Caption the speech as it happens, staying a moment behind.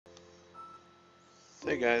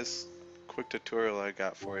Hey guys, quick tutorial I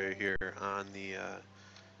got for you here on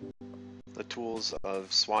the tools of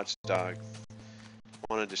Swatchdog.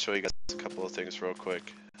 Wanted to show you guys a couple of things real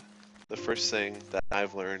quick. The first thing that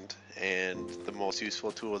I've learned and the most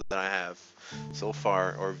useful tool that I have so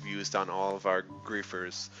far or used on all of our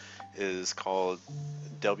griefers is called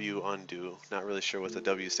wundo. Not really sure what the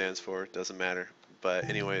W stands for, doesn't matter. But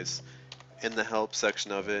anyways, in the help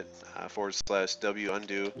section of it,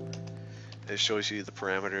 /wundo, it shows you the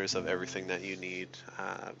parameters of everything that you need.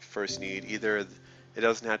 First, you need either, it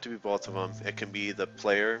doesn't have to be both of them, it can be the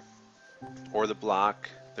player or the block,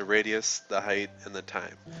 the radius, the height, and the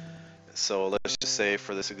time. So let's just say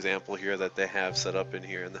for this example here that they have set up in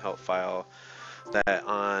here in the help file that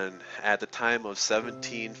at the time of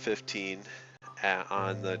 17:15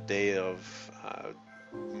 on the day of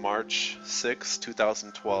March 6,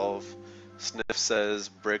 2012, Sniff says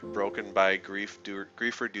brick broken by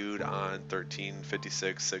Griefer Dude on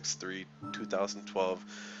 13/56/6/3/2012.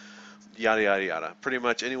 Yada yada yada. Pretty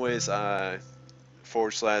much, anyways. /wundo,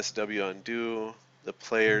 the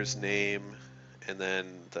player's name, and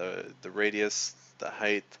then the radius, the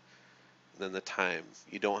height, and then the time.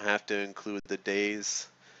 You don't have to include the days,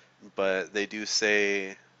 but they do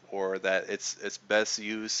say or that it's best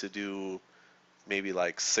used to do maybe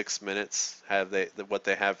like 6 minutes. What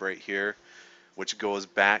they have right here, which goes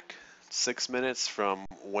back 6 minutes from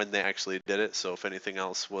when they actually did it. So if anything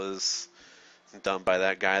else was done by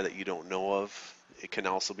that guy that you don't know of, it can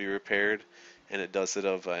also be repaired. And it does it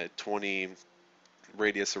of a 20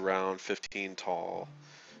 radius around, 15 tall,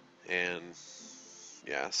 and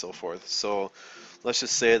yeah, so forth. So let's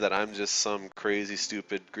just say that I'm just some crazy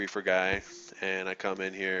stupid griefer guy and I come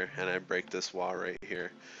in here and I break this wall right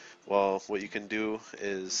here. Well, what you can do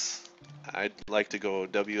is I'd like to go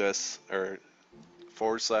WS or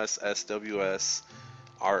 /SWS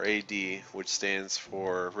RAD, which stands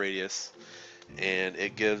for radius, and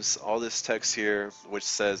it gives all this text here, which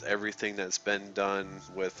says everything that's been done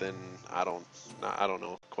within I don't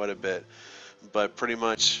know, quite a bit, but pretty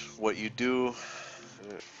much what you do,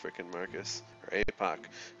 frickin' Marcus or APOC,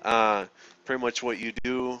 pretty much what you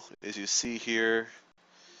do is you see here.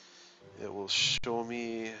 It will show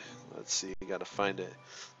me, let's see, I gotta find it.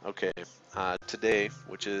 Okay, today,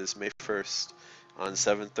 which is May 1st, on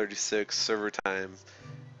 7:36 server time,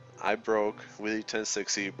 I broke, Wheelie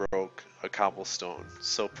 1060 broke a cobblestone.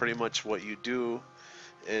 So pretty much what you do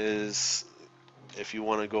is, if you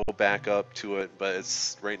want to go back up to it, but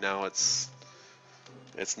right now it's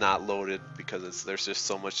not loaded because there's just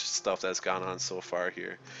so much stuff that's gone on so far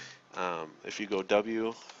here. If you go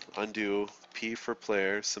W, undo, P for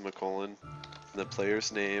player, semicolon, the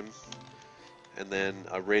player's name, and then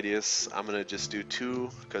a radius. I'm gonna just do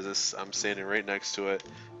 2 because I'm standing right next to it.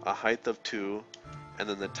 A height of 2, and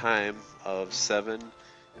then the time of 7,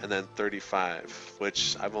 and then 35.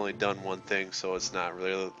 Which I've only done one thing, so it's not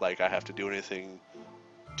really like I have to do anything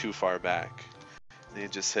too far back. And you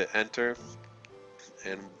just hit enter,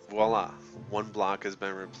 and voila, one block has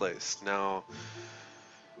been replaced. Now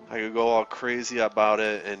I could go all crazy about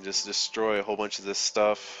it and just destroy a whole bunch of this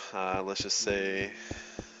stuff. Let's just say,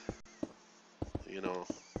 you know,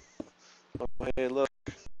 oh, hey, look,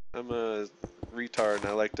 I'm a retard and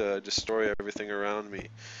I like to destroy everything around me.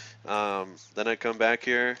 Then I come back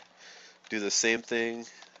here, do the same thing,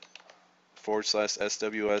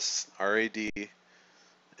 /SWS RAD,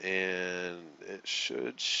 and it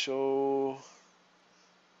should show.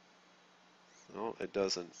 No, it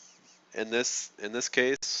doesn't. In this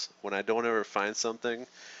case, when I don't ever find something,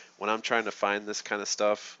 when I'm trying to find this kind of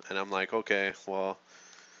stuff, and I'm like, okay, well,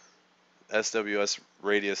 SWS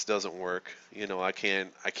radius doesn't work. You know, I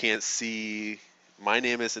can't see. My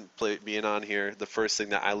name isn't being on here. The first thing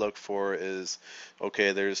that I look for is,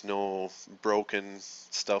 okay, there's no broken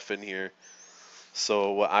stuff in here.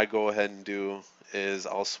 So what I go ahead and do is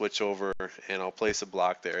I'll switch over and I'll place a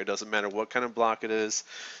block there. It doesn't matter what kind of block it is.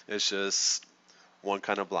 It's just one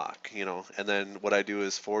kind of block, you know. And then what I do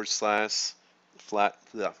is /SWSL,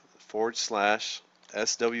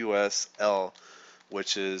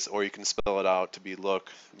 which is, or you can spell it out to be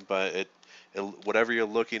look, but whatever you're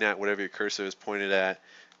looking at, whatever your cursor is pointed at,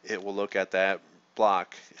 it will look at that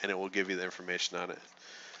block and it will give you the information on it.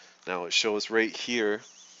 Now it shows right here,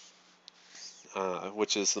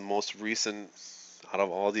 which is the most recent out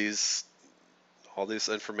of all this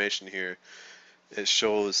information here. It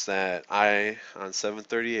shows that I, on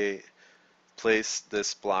 7:38, placed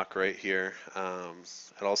this block right here.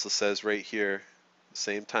 It also says right here,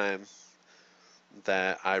 same time,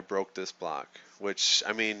 that I broke this block, which,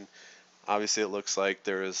 I mean, obviously it looks like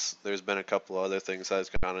there's been a couple other things that's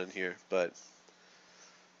gone in here, but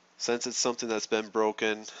since it's something that's been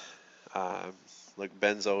broken, like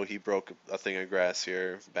Benzo, he broke a thing of grass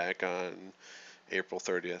here back on April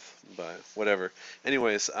 30th, but whatever.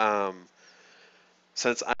 Anyways,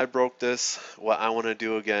 since I broke this, what I want to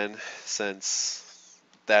do again, since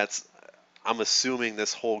that's, I'm assuming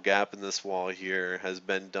this whole gap in this wall here has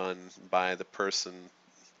been done by the person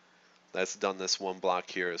that's done this one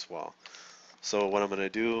block here as well. So what I'm going to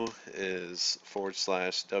do is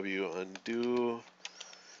 /W undo,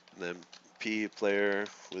 and then P player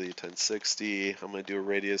with E1060. I'm going to do a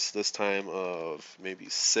radius this time of maybe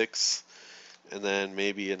 6, and then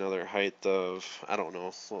maybe another height of, I don't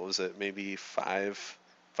know, what was it, maybe 5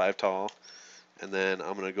 tall. And then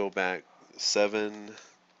I'm going to go back 7,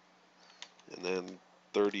 and then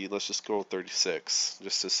 30, let's just go 36,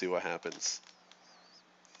 just to see what happens.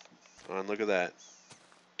 And look at that,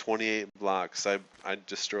 28 blocks I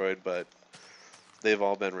destroyed, but they've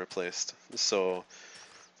all been replaced. So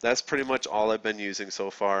that's pretty much all I've been using so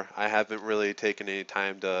far. I haven't really taken any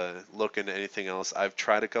time to look into anything else. I've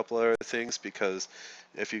tried a couple other things because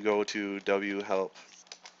if you go to W help,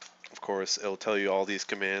 of course, it'll tell you all these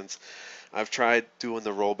commands. I've tried doing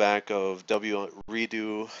the rollback of W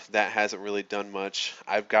redo. That hasn't really done much.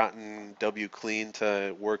 I've gotten W clean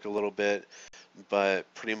to work a little bit, but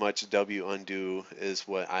pretty much W undo is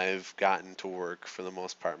what I've gotten to work for the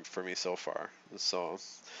most part for me so far. So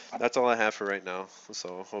that's all I have for right now.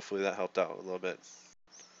 So hopefully that helped out a little bit.